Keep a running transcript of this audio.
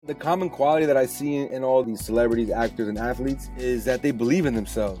The common quality that I see in all these celebrities, actors, and athletes is that they believe in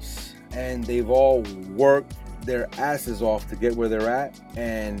themselves, and they've all worked their asses off to get where they're at.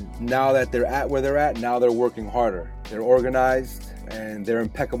 And now that they're at where they're at, now they're working harder. They're organized and they're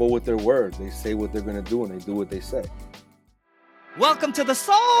impeccable with their word. They say what they're going to do and they do what they say. Welcome to the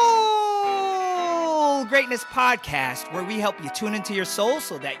Soul Greatness Podcast, where we help you tune into your soul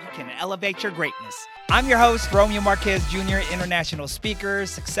so that you can elevate your greatness. I'm your host, Romeo Marquez Jr., international speaker,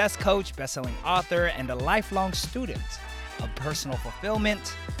 success coach, best-selling author, and a lifelong student of personal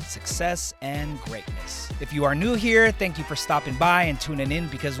fulfillment, success, and greatness. If you are new here, thank you for stopping by and tuning in,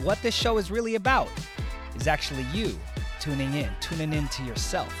 because what this show is really about is actually you tuning into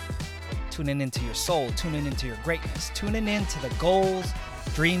yourself, tuning into your soul, tuning into your greatness, tuning into the goals,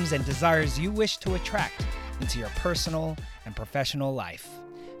 dreams, and desires you wish to attract into your personal and professional life.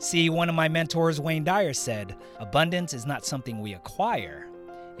 See, one of my mentors, Wayne Dyer, said, abundance is not something we acquire,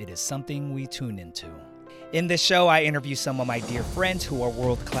 it is something we tune into. In this show, I interview some of my dear friends who are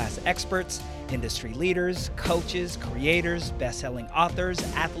world-class experts, industry leaders, coaches, creators, best-selling authors,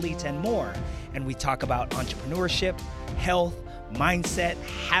 athletes, and more. And we talk about entrepreneurship, health, mindset,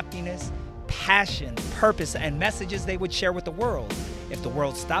 happiness, passion, purpose, and messages they would share with the world if the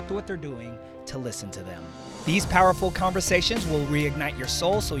world stopped what they're doing to listen to them. These powerful conversations will reignite your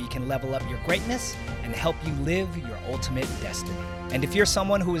soul so you can level up your greatness and help you live your ultimate destiny. And if you're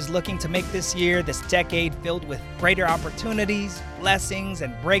someone who is looking to make this year, this decade, filled with greater opportunities, blessings,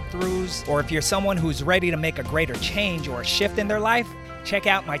 and breakthroughs, or if you're someone who's ready to make a greater change or a shift in their life, check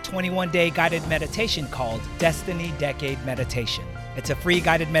out my 21-day guided meditation called Destiny Decade Meditation. It's a free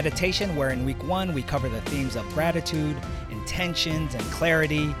guided meditation where in week 1, we cover the themes of gratitude, intentions, and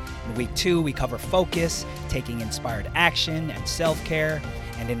clarity. In week 2, we cover focus, taking inspired action, and self-care.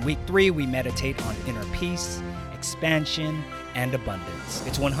 And in week 3, we meditate on inner peace, expansion, and abundance.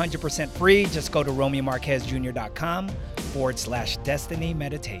 It's 100% free. Just go to RomeoMarquezJr.com/Destiny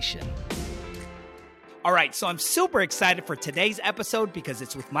Meditation. All right, so I'm super excited for today's episode because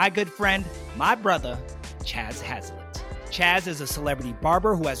it's with my good friend, my brother, Chaz Hazlitt. Chaz is a celebrity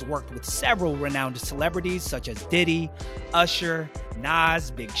barber who has worked with several renowned celebrities such as Diddy, Usher,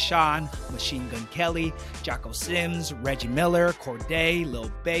 Nas, Big Sean, Machine Gun Kelly, Jocko Sims, Reggie Miller, Corday, Lil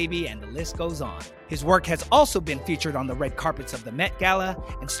Baby, and the list goes on. His work has also been featured on the red carpets of the Met Gala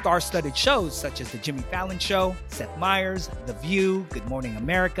and star-studded shows such as The Jimmy Fallon Show, Seth Meyers, The View, Good Morning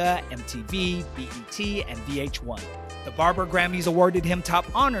America, MTV, BET, and VH1. The Barber Grammys awarded him top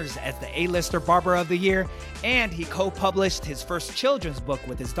honors as the A-lister Barber of the Year, and he co-published his first children's book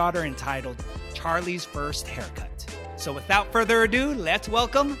with his daughter entitled Charlie's First Haircut. So without further ado, let's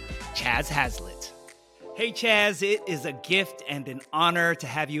welcome Chaz Hazlitt. Hey Chaz, it is a gift and an honor to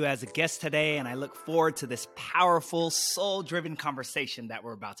have you as a guest today, and I look forward to this powerful, soul-driven conversation that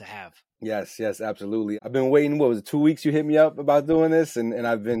we're about to have. Yes, absolutely. I've been waiting, 2 weeks you hit me up about doing this, and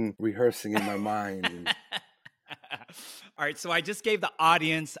I've been rehearsing in my mind. All right, so I just gave the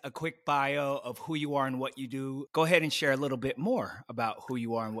audience a quick bio of who you are and what you do. Go ahead and share a little bit more about who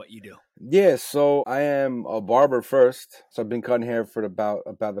you are and what you do. Yeah, so I am a barber first. So I've been cutting hair for about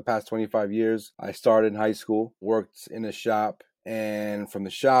the past 25 years. I started in high school, worked in a shop, and from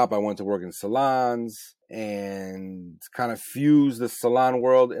the shop I went to work in salons and kind of fused the salon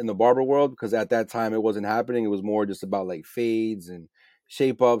world and the barber world, because at that time it wasn't happening. It was more just about like fades and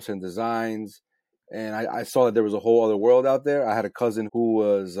shape ups and designs. And I saw that there was a whole other world out there. I had a cousin who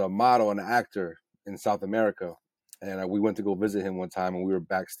was a model and an actor in South America. And we went to go visit him one time, and we were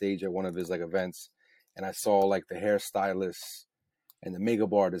backstage at one of his like events. And I saw like the hairstylists and the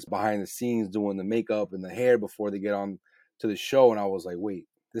makeup artists behind the scenes doing the makeup and the hair before they get on to the show. And I was like, wait,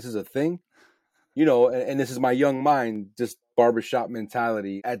 this is a thing? You know, and this is my young mind, just barbershop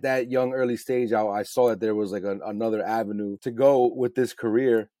mentality. At that young early stage, I saw that there was like another avenue to go with this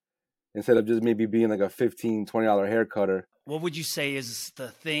career, instead of just maybe being like a $15, $20 hair cutter. What would you say is the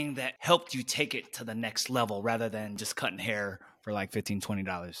thing that helped you take it to the next level rather than just cutting hair for like $15,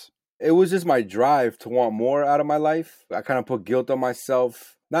 $20? It was just my drive to want more out of my life. I kind of put guilt on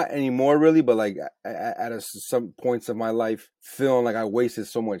myself. Not anymore really, but like at some points of my life, feeling like I wasted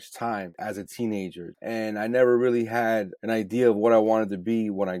so much time as a teenager. And I never really had an idea of what I wanted to be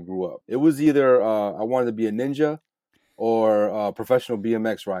when I grew up. It was either I wanted to be a ninja or a professional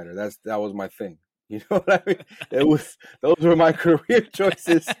BMX rider. That was my thing. You know what I mean? Those were my career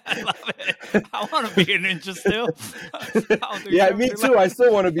choices. I love it. I want to be a ninja still. Yeah, me too. I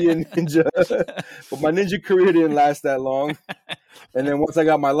still want to be a ninja. But my ninja career didn't last that long. And then once I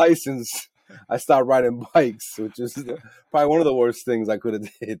got my license, I stopped riding bikes, which is probably one of the worst things I could have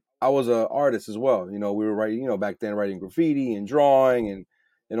did. I was an artist as well. You know, we were writing, back then writing graffiti and drawing and,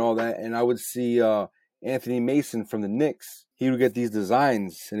 and all that. And I would see Anthony Mason from the Knicks. He would get these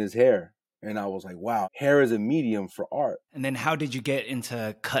designs in his hair. And I was like, wow, hair is a medium for art. And then how did you get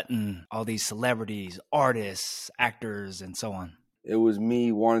into cutting all these celebrities, artists, actors, and so on? It was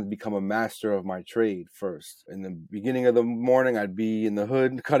me wanting to become a master of my trade first. In the beginning of the morning, I'd be in the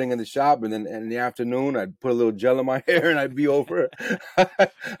hood cutting in the shop. And then in the afternoon, I'd put a little gel in my hair and I'd be over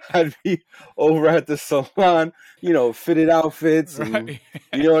at the salon, fitted outfits. And, Right.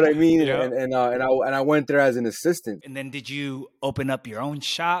 you know what I mean? Yeah. And I went there as an assistant. And then did you open up your own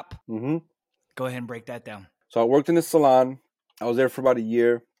shop? Mm-hmm. Go ahead and break that down. So I worked in the salon. I was there for about a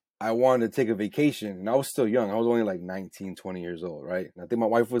year. I wanted to take a vacation, and I was still young. I was only like 19, 20 years old, right? And I think my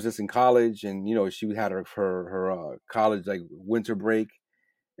wife was just in college, and, she had her college, like, winter break,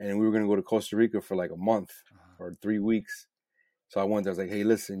 and we were going to go to Costa Rica for like a month or 3 weeks. So I was like, hey,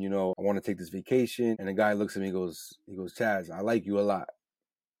 listen, I want to take this vacation. And the guy looks at me and he goes, Chaz, I like you a lot,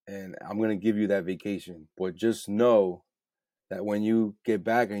 and I'm going to give you that vacation. But just know that when you get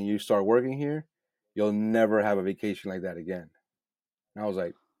back and you start working here, you'll never have a vacation like that again. And I was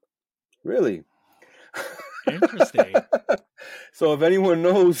like, really? Interesting. So if anyone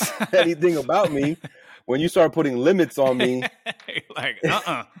knows anything about me, when you start putting limits on me, like,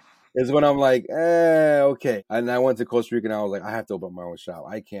 is when I'm like, okay. And I went to Costa Rica and I was like, I have to open up my own shop.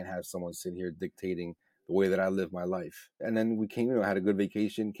 I can't have someone sit here dictating the way that I live my life. And then we came, had a good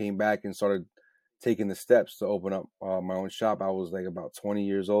vacation, came back and started taking the steps to open up my own shop. I was like about 20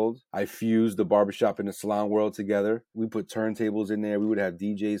 years old. I fused the barbershop and the salon world together. We put turntables in there. We would have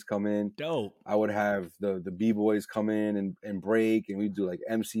DJs come in. Dope. I would have the B-boys come in and break, and we'd do like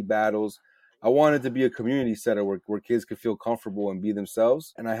MC battles. I wanted to be a community center where kids could feel comfortable and be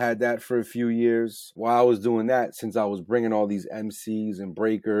themselves. And I had that for a few years. While I was doing that, since I was bringing all these MCs and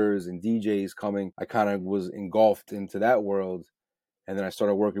breakers and DJs coming, I kind of was engulfed into that world. And then I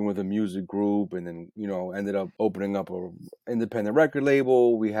started working with a music group, and then, ended up opening up a independent record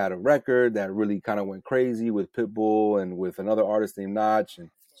label. We had a record that really kind of went crazy with Pitbull and with another artist named Notch, and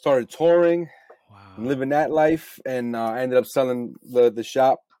started touring and living that life. And I ended up selling the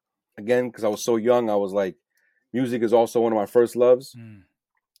shop again because I was so young. I was like, music is also one of my first loves.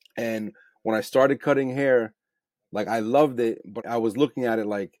 And when I started cutting hair, like, I loved it, but I was looking at it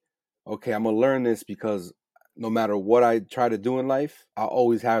like, okay, I'm going to learn this because no matter what I try to do in life, I'll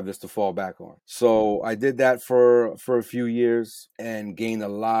always have this to fall back on. So I did that for a few years and gained a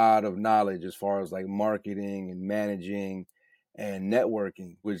lot of knowledge as far as like marketing and managing and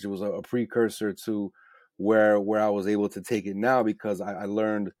networking, which was a precursor to where I was able to take it now, because I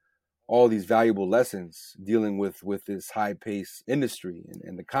learned all these valuable lessons dealing with this high-paced industry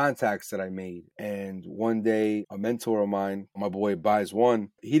and the contacts that I made. And one day, a mentor of mine, my boy Buys One,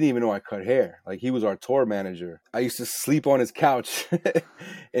 he didn't even know I cut hair. Like, he was our tour manager. I used to sleep on his couch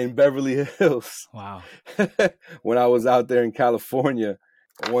in Beverly Hills. Wow. When I was out there in California.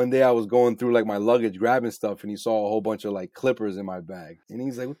 One day I was going through like my luggage grabbing stuff, and he saw a whole bunch of like clippers in my bag. And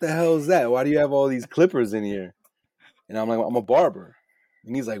he's like, what the hell is that? Why do you have all these clippers in here? And I'm like, I'm a barber.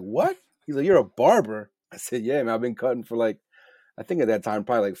 And he's like, what? He's like, you're a barber? I said, yeah, man, I've been cutting for like, I think at that time,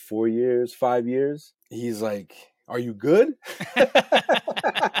 probably like 4 years, 5 years. He's like, are you good?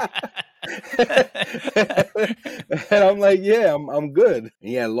 And I'm like, yeah, I'm good. And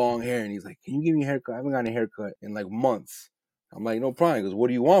he had long hair, and he's like, can you give me a haircut? I haven't gotten a haircut in like months. I'm like, no problem. He goes, what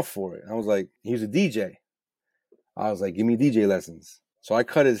do you want for it? And I was like, he's a DJ. I was like, give me DJ lessons. So I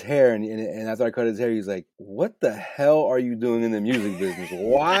cut his hair, and after I cut his hair, he's like, what the hell are you doing in the music business?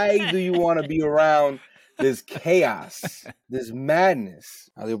 Why do you want to be around this chaos, this madness?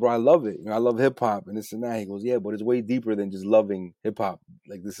 I was like, bro, I love it. I love hip hop and this and that. He goes, yeah, but it's way deeper than just loving hip hop.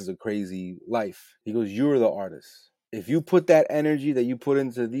 Like, this is a crazy life. He goes, you're the artist. If you put that energy that you put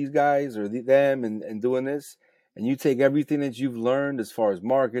into these guys or them and doing this, and you take everything that you've learned as far as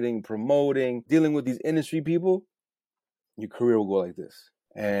marketing, promoting, dealing with these industry people, your career will go like this.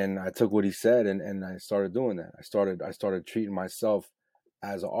 And I took what he said and I started doing that. I started treating myself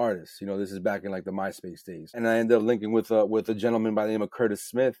as an artist. This is back in like the MySpace days. And I ended up linking with a gentleman by the name of Curtis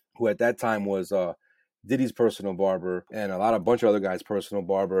Smith, who at that time was Diddy's personal barber and a bunch of other guys' personal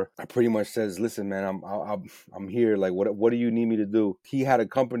barber. I pretty much says, listen, man, I'm here. Like, what do you need me to do? He has a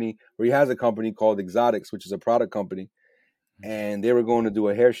company called Exotics, which is a product company. And they were going to do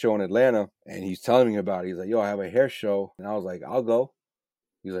a hair show in Atlanta, and he's telling me about it. He's like, yo, I have a hair show. And I was like, I'll go.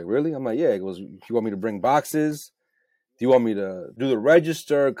 He's like, really? I'm like, yeah. He goes, you want me to bring boxes? Do you want me to do the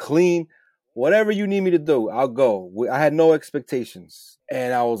register, clean? Whatever you need me to do, I'll go. I had no expectations.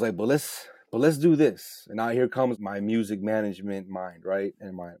 And I was like, but let's do this. And now here comes my music management mind, right?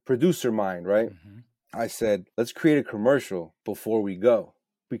 And my producer mind, right? Mm-hmm. I said, let's create a commercial before we go.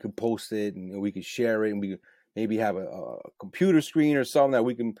 we could post it and we could share it, and we could maybe have a computer screen or something that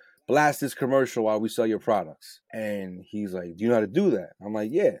we can blast this commercial while we sell your products. And he's like, do you know how to do that? I'm like,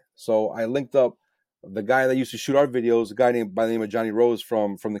 yeah. So I linked up the guy that used to shoot our videos, a guy named by the name of Johnny Rose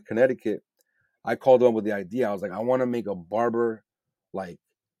from the Connecticut. I called him with the idea. I was like, I want to make a barber,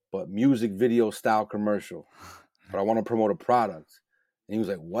 but music video style commercial, but I want to promote a product. And he was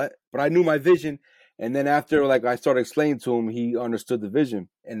like, what? But I knew my vision. And then after I started explaining to him, he understood the vision.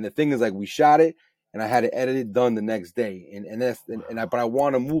 And the thing is, we shot it and I had it edited done the next day. But I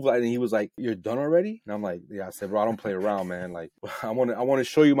want to move and he was like, you're done already? And I'm like, yeah. I said, bro, I don't play around, man. I want to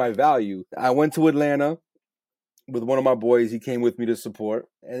show you my value. I went to Atlanta with one of my boys. He came with me to support.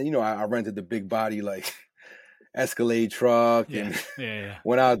 And I rented the big body Escalade truck and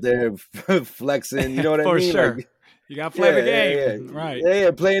went out there flexing, you know what I mean? For sure. You got to play the game. Right.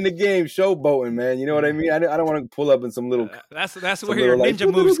 Yeah, playing the game, showboating, man. You know what I mean? I don't want to pull up in some little... That's where your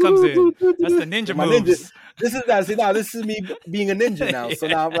ninja moves comes in. That's the ninja moves. This is me being a ninja now. So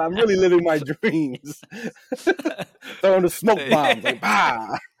now I'm really living my dreams. Throwing the smoke bombs,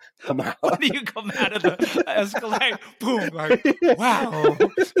 bah! Come out. When do you come out of the Escalade? Boom! Wow!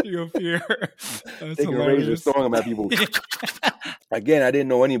 You appear. That's taking razors, throwing them at people. Again, I didn't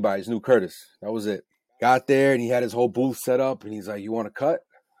know anybody. I just knew Curtis. That was it. Got there and he had his whole booth set up and he's like, you want to cut?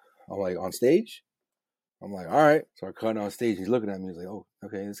 I'm like, on stage? I'm like, all right. So I cut on stage. He's looking at me. He's like, oh,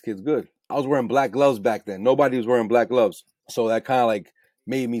 okay, this kid's good. I was wearing black gloves back then. Nobody was wearing black gloves. So that kind of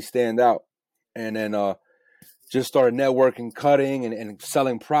made me stand out. And then just started networking, cutting and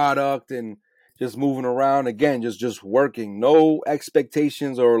selling product and just moving around. Again, just working. No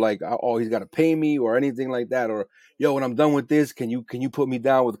expectations or oh, he's got to pay me or anything like that. Or, yo, when I'm done with this, can you put me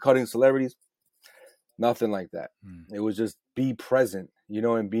down with cutting celebrities? Nothing like that. It was just be present,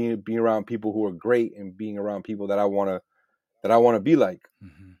 and being around people who are great and being around people that I want to be like.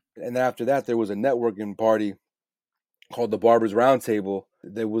 Mm-hmm. And after that, there was a networking party called the Barbers Roundtable.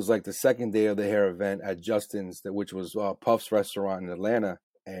 There was the second day of the hair event at Justin's, which was Puff's restaurant in Atlanta.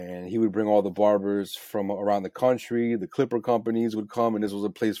 And he would bring all the barbers from around the country. The clipper companies would come, and this was a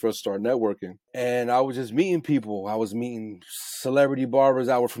place for us to start networking. And I was just meeting people. I was meeting celebrity barbers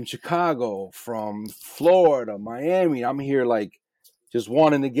that were from Chicago, from Florida, Miami. I'm here just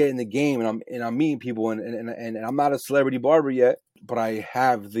wanting to get in the game, and I'm meeting people, and I'm not a celebrity barber yet, but I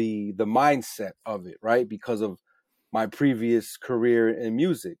have the mindset of it, right? Because of my previous career in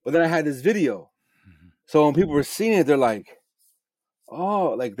music. But then I had this video. Mm-hmm. So when people were seeing it, they're like,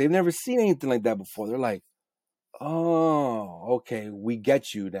 oh, they've never seen anything like that before. They're like, oh, okay, we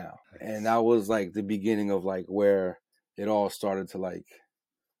get you now. And that was the beginning of where it all started to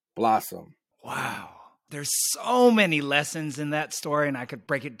blossom. Wow. There's so many lessons in that story, and I could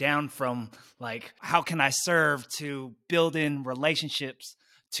break it down from how can I serve to building relationships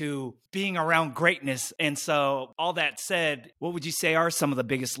to being around greatness. And so all that said, what would you say are some of the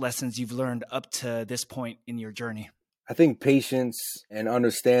biggest lessons you've learned up to this point in your journey? I think patience and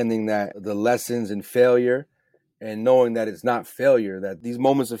understanding that the lessons in failure and knowing that it's not failure, that these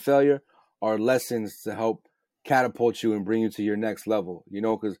moments of failure are lessons to help catapult you and bring you to your next level,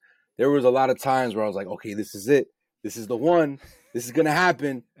 because there was a lot of times where I was like, okay, this is it. This is the one. This is going to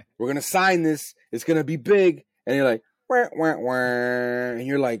happen. We're going to sign this. It's going to be big. And you're like, wah, wah, wah. And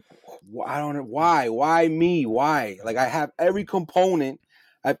you're like, I don't know. Why me? Why? I have every component.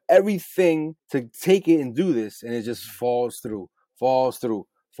 I have everything to take it and do this, and it just falls through.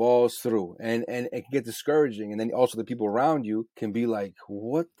 And it can get discouraging. And then also the people around you can be like,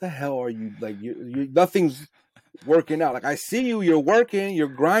 what the hell are you, you nothing's working out. I see you, you're working, you're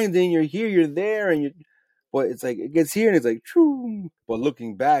grinding, you're here, you're there, but it's it gets here and it's true. But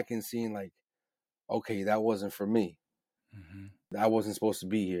looking back and seeing okay, that wasn't for me. Mm-hmm. I wasn't supposed to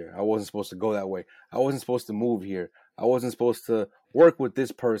be here. I wasn't supposed to go that way. I wasn't supposed to move here. I wasn't supposed to work with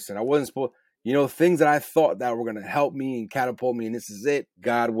this person. I wasn't supposed, things that I thought that were going to help me and catapult me. And this is it.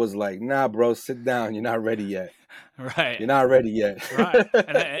 God was like, nah, bro, sit down. You're not ready yet. Right. You're not ready yet.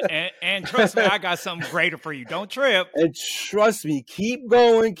 Right. And trust me, I got something greater for you. Don't trip. And trust me, keep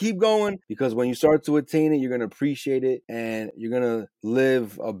going. Because when you start to attain it, you're going to appreciate it and you're going to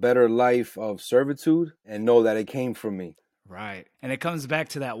live a better life of servitude and know that it came from me. Right. And it comes back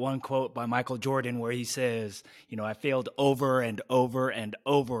to that one quote by Michael Jordan where he says, I failed over and over and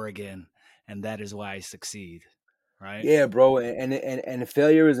over again, and that is why I succeed. Right? Yeah, bro. And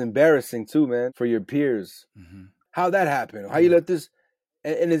failure is embarrassing too, man, for your peers. Mm-hmm. How'd that happen? How you let this...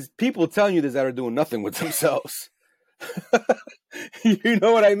 And it's people telling you this that are doing nothing with themselves. You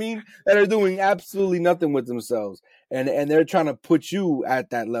know what I mean? That are doing absolutely nothing with themselves. And they're trying to put you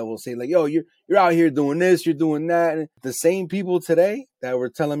at that level, say like, yo, you're out here doing this, you're doing that. And the same people today that were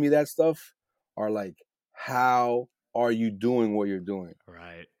telling me that stuff are like, how are you doing what you're doing?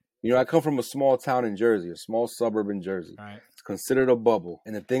 Right. You know, I come from a small town in Jersey, a small suburb in Jersey. Right. It's considered a bubble.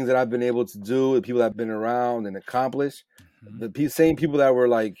 And the things that I've been able to do, the people that have been around and accomplished, the same people that were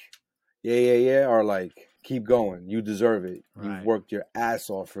like, yeah, are like, keep going. You deserve it. Right. You've worked your ass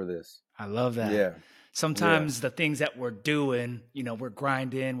off for this. I love that. Yeah. Sometimes the things that we're doing, you know, we're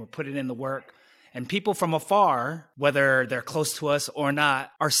grinding, we're putting in the work, and people from afar, whether they're close to us or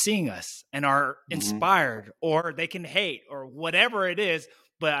not, are seeing us and are inspired, or they can hate or whatever it is.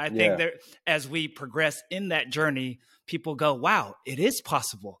 But I think that as we progress in that journey, people go, wow, it is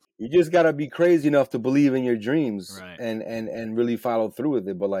possible. You just got to be crazy enough to believe in your dreams, right. and really follow through with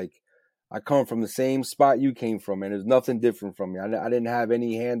it. But like, I come from the same spot you came from, and there's nothing different from me. I didn't have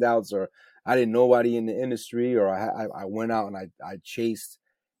any handouts, or I didn't know nobody in the industry, or I went out and I chased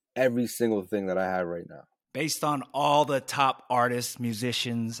every single thing that I have right now. Based on all the top artists,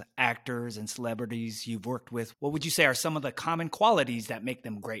 musicians, actors, and celebrities you've worked with, what would you say are some of the common qualities that make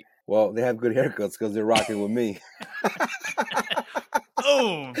them great? Well, they have good haircuts because they're rocking with me.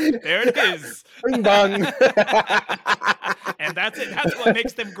 Boom! There it is. Bing bong. And that's it. That's what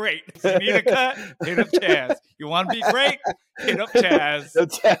makes them great. If you need a cut, hit up Chaz. You want to be great? Hit up Chaz.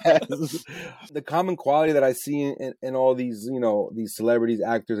 The common quality that I see in all these, you know, these celebrities,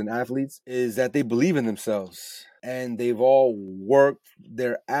 actors, and athletes is that they believe in themselves, and they've all worked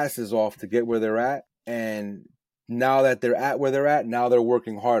their asses off to get where they're at. And now that they're at where they're at, now they're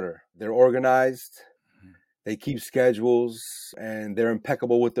working harder. They're organized. They keep schedules, and they're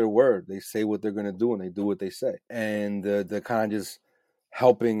impeccable with their word. They say what they're going to do, and they do what they say. And the kind of just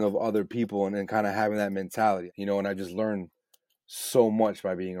helping of other people, and kind of having that mentality, you know, and I just learned so much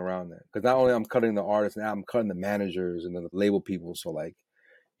by being around that. Because not only I'm cutting the artists, now I'm cutting the managers and the label people. So like,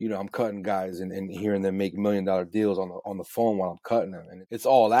 you know, I'm cutting guys and hearing them make $1 million deals on the phone while I'm cutting them. And it's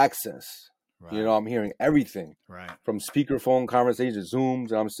all access. Right. You know, I'm hearing everything. Right. From speakerphone conversations,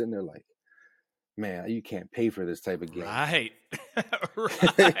 Zooms, and I'm sitting there like, man, you can't pay for this type of game. Right.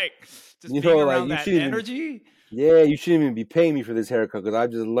 Right. Just you know, like you that shouldn't energy. You shouldn't even be paying me for this haircut because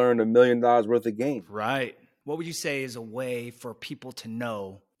I've just learned $1 million worth of game. Right. What would you say is a way for people to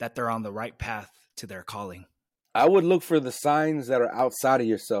know that they're on the right path to their calling? I would look for the signs that are outside of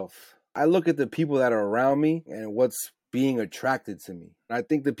yourself. I look at the people that are around me and what's being attracted to me. And I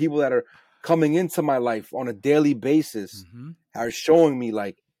think the people that are coming into my life on a daily basis are showing me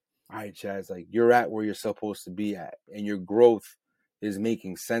like, all right, Chaz, like you're at where you're supposed to be at, and your growth is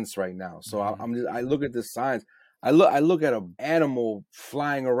making sense right now. So I look at the signs. I look at an animal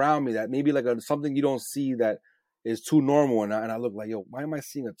flying around me that maybe like something you don't see that is too normal, and I look like, yo, why am I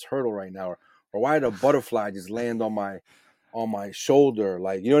seeing a turtle right now, or why did a butterfly just land on my shoulder?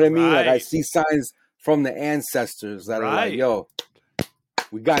 Like, you know what I mean? Right. Like I see signs from the ancestors that are like, yo,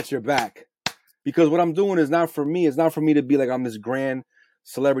 we got your back, because what I'm doing is not for me. It's not for me to be like I'm this grand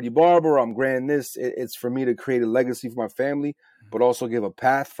celebrity barber, I'm grand this. It's for me to create a legacy for my family, but also give a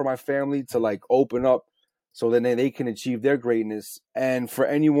path for my family to like open up so then they can achieve their greatness. And for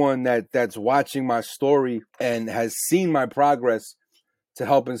anyone that's watching my story and has seen my progress, to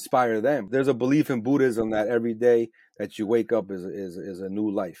help inspire them. There's a belief in Buddhism that every day that you wake up is a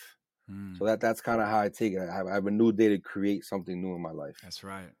new life. So that's kind of how I take it. I have a new day to create something new in my life. That's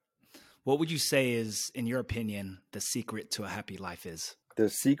right. What would you say is, in your opinion, the secret to a happy life is? The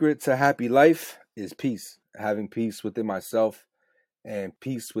secret to happy life is peace. Having peace within myself and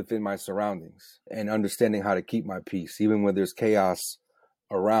peace within my surroundings, and understanding how to keep my peace, even when there's chaos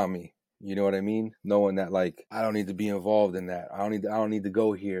around me. You know what I mean? Knowing that like, I don't need to be involved in that. I don't need to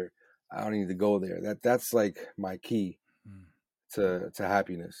go here. I don't need to go there. That's like my key to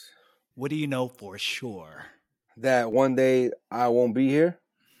happiness. What do you know for sure? That one day I won't be here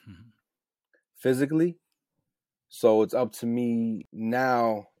physically. So it's up to me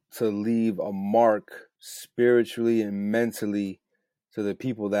now to leave a mark spiritually and mentally to the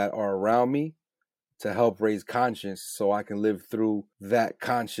people that are around me, to help raise conscience so I can live through that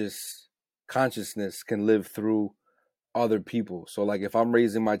consciousness can live through other people. So like if I'm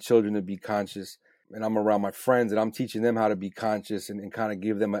raising my children to be conscious, and I'm around my friends and I'm teaching them how to be conscious and kind of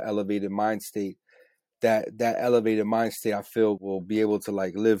give them an elevated mind state, that elevated mind state I feel will be able to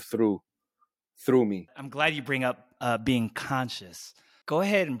like live through me. I'm glad you bring up being conscious. Go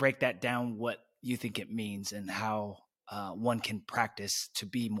ahead and break that down, what you think it means and how one can practice to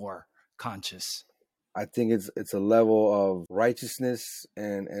be more conscious. I think it's a level of righteousness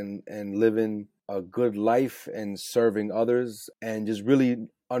and living a good life and serving others and just really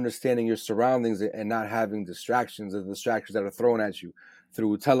understanding your surroundings and not having distractions, the distractions that are thrown at you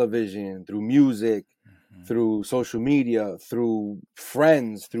through television, through music, through social media, through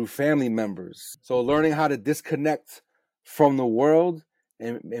friends, through family members. So learning how to disconnect from the world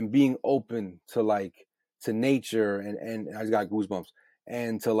and being open to to nature and I just got goosebumps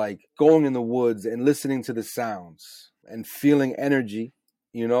and to going in the woods and listening to the sounds and feeling energy,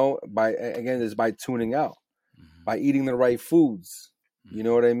 by again is by tuning out, by eating the right foods. You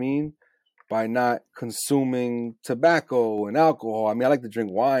know what I mean? By not consuming tobacco and alcohol. I mean, I like to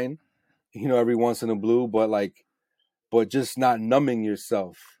drink wine, every once in a blue, but just not numbing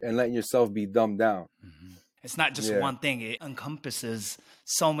yourself and letting yourself be dumbed down. It's not just one thing. It encompasses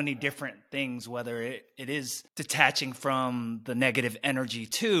so many different things, whether it is detaching from the negative energy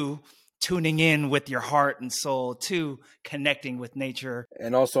to tuning in with your heart and soul to connecting with nature.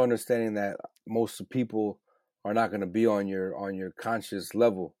 And also understanding that most people are not going to be on your conscious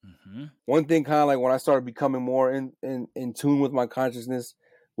level. One thing kind of like when I started becoming more in tune with my consciousness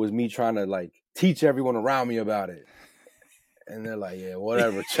was me trying to teach everyone around me about it. And they're like, yeah,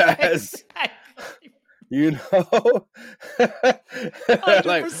 whatever, Chaz. You know,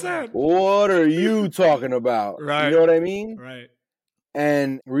 100%. What are you talking about? Right. You know what I mean? Right.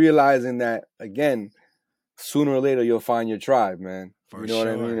 And realizing that, again, sooner or later, you'll find your tribe, man. For you know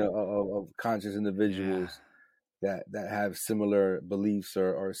sure. what I mean? Of conscious individuals that have similar beliefs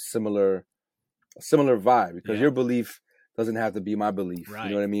or similar vibe, because your belief doesn't have to be my belief. Right. You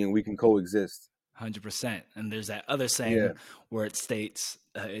know what I mean? We can coexist. 100%. And there's that other saying where it states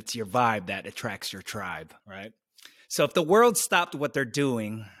it's your vibe that attracts your tribe, right? So if the world stopped what they're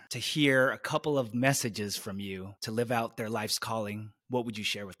doing to hear a couple of messages from you to live out their life's calling, what would you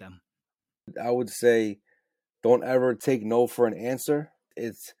share with them? I would say, don't ever take no for an answer.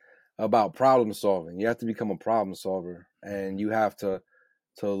 It's about problem solving. You have to become a problem solver, and you have to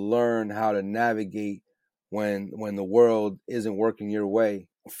learn how to navigate when the world isn't working your way.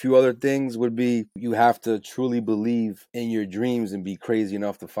 A few other things would be, you have to truly believe in your dreams and be crazy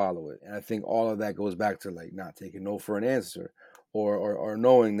enough to follow it. And I think all of that goes back to not taking no for an answer, or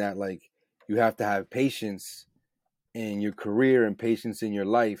knowing that you have to have patience in your career and patience in your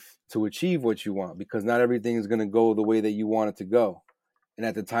life to achieve what you want, because not everything is going to go the way that you want it to go and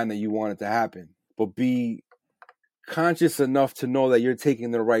at the time that you want it to happen. But be conscious enough to know that you're taking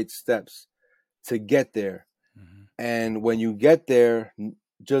the right steps to get there. And when you get there,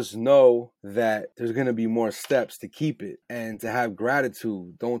 just know that there's going to be more steps to keep it, and to have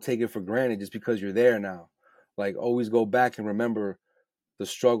gratitude. Don't take it for granted just because you're there now. Always go back and remember the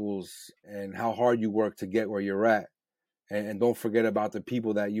struggles and how hard you work to get where you're at. And don't forget about the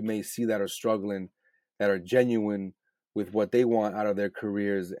people that you may see that are struggling, that are genuine with what they want out of their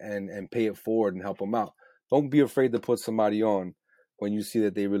careers, and pay it forward and help them out. Don't be afraid to put somebody on when you see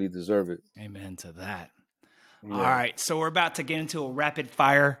that they really deserve it. Amen to that. Yeah. All right. So we're about to get into a rapid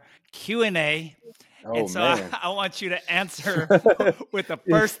fire Q&A. Oh, and so man. I want you to answer with the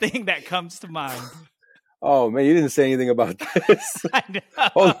first thing that comes to mind. Oh, man, you didn't say anything about this. I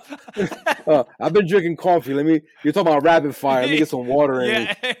know. I've been drinking coffee. You're talking about rapid fire. Let me get some water in.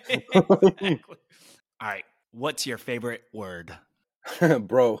 Yeah, exactly. All right. What's your favorite word?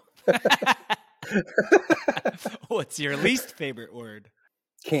 Bro. What's your least favorite word?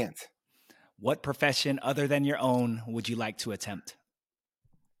 Can't. What profession other than your own would you like to attempt?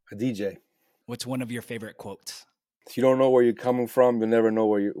 A DJ. What's one of your favorite quotes? If you don't know where you're coming from, you'll never know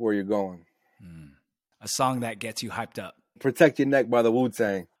where you're going. A song that gets you hyped up. Protect Your Neck by the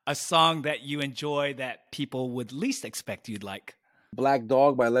Wu-Tang. A song that you enjoy that people would least expect you'd like. Black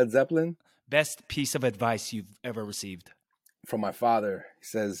Dog by Led Zeppelin. Best piece of advice you've ever received. From my father. He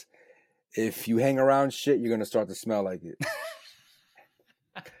says, if you hang around shit, you're going to start to smell like it.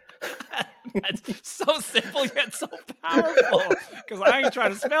 That's so simple yet so powerful. Because I ain't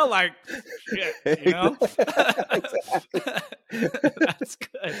trying to smell like shit, you know? That's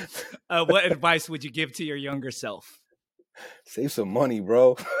good. What advice would you give to your younger self? Save some money,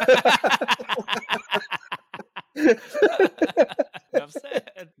 bro. Enough said.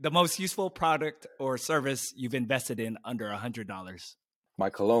 The most useful product or service you've invested in under $100? My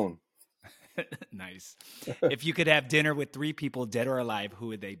cologne. Nice. If you could have dinner with 3 people, dead or alive, who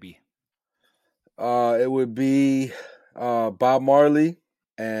would they be? It would be Bob Marley,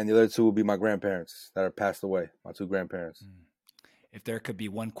 and the other 2 would be my grandparents that are passed away, my 2 grandparents. If there could be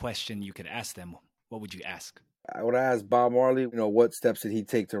one question you could ask them, what would you ask? I would ask Bob Marley, what steps did he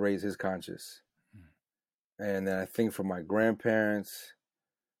take to raise his conscience? And then I think for my grandparents,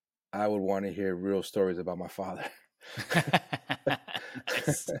 I would want to hear real stories about my father.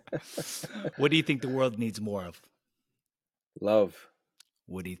 Nice. What do you think the world needs more of? Love.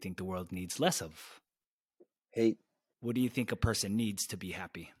 What do you think the world needs less of? Hate. What do you think a person needs to be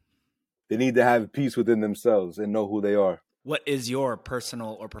happy? They need to have peace within themselves and know who they are. What is your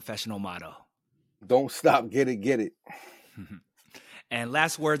personal or professional motto? Don't stop, get it. And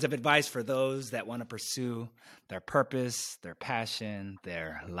last words of advice for those that want to pursue their purpose, their passion,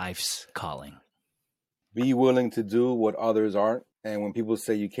 their life's calling. Be willing to do what others aren't. And when people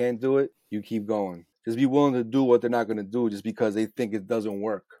say you can't do it, you keep going. Just be willing to do what they're not going to do just because they think it doesn't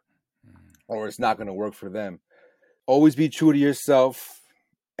work or it's not going to work for them. Always be true to yourself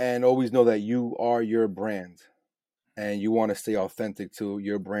and always know that you are your brand. And you want to stay authentic to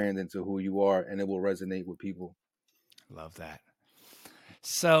your brand and to who you are, and it will resonate with people. Love that.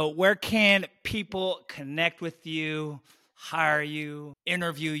 So where can people connect with you, hire you,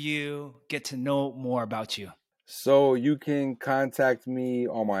 interview you, get to know more about you? So you can contact me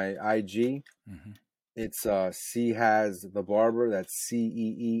on my IG. Mm-hmm. It's Ceehaz the Barber. That's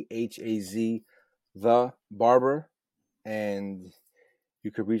Ceehaz the Barber. And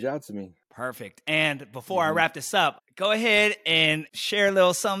you could reach out to me. Perfect. And before I wrap this up, go ahead and share a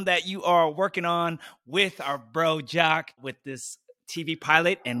little something that you are working on with our bro Jock with this TV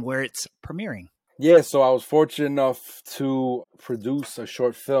pilot and where it's premiering. Yeah, so I was fortunate enough to produce a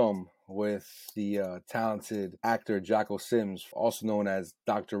short film with the talented actor Jocko Sims, also known as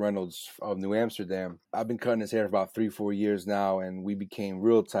Dr. Reynolds of New Amsterdam. I've been cutting his hair for about 3-4 years now, and we became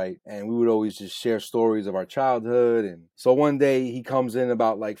real tight. And we would always just share stories of our childhood. And so one day he comes in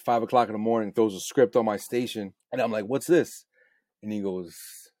about like 5 o'clock in the morning, throws a script on my station, and I'm like, "What's this?" And he goes,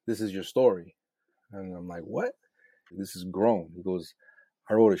 "This is your story." And I'm like, "What?" "This is grown." He goes,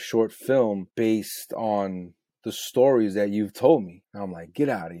 "I wrote a short film based on the stories that you've told me." And I'm like, "Get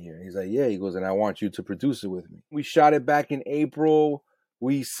out of here." He's like, "Yeah." He goes, "And I want you to produce it with me." We shot it back in April.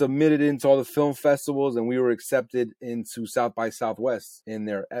 We submitted it into all the film festivals, and we were accepted into South by Southwest in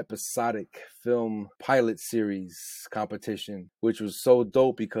their episodic film pilot series competition, which was so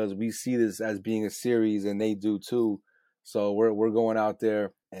dope because we see this as being a series and they do too. So we're going out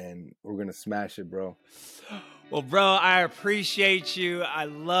there and we're going to smash it, bro. Well, bro, I appreciate you. I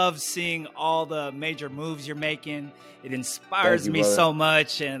love seeing all the major moves you're making. It inspires me so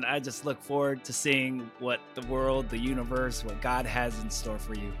much, and I just look forward to seeing what the world, the universe, what God has in store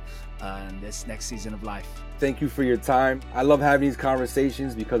for you in this next season of life. Thank you for your time. I love having these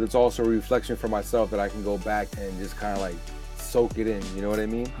conversations because it's also a reflection for myself that I can go back and just kind of like soak it in. You know what I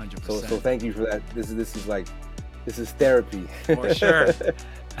mean? 100%. So thank you for that. This is therapy. For sure.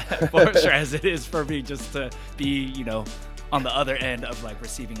 For sure, as it is for me just to be, on the other end of like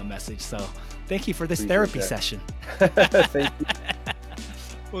receiving a message. So thank you for this therapy session. Thank you.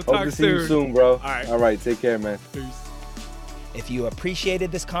 We'll talk soon. Hope to see you soon, bro. All right. Take care, man. Peace. If you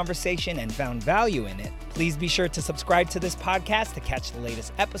appreciated this conversation and found value in it, please be sure to subscribe to this podcast to catch the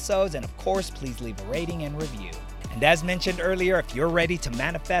latest episodes. And of course, please leave a rating and review. And as mentioned earlier, if you're ready to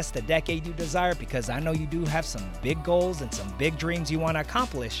manifest the decade you desire, because I know you do have some big goals and some big dreams you want to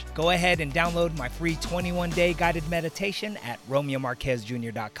accomplish, go ahead and download my free 21-day guided meditation at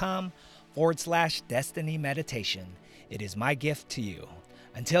RomeoMarquezJr.com/Destiny Meditation. It is my gift to you.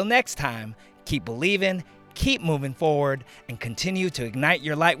 Until next time, keep believing, keep moving forward, and continue to ignite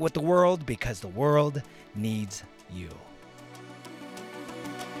your light with the world because the world needs you.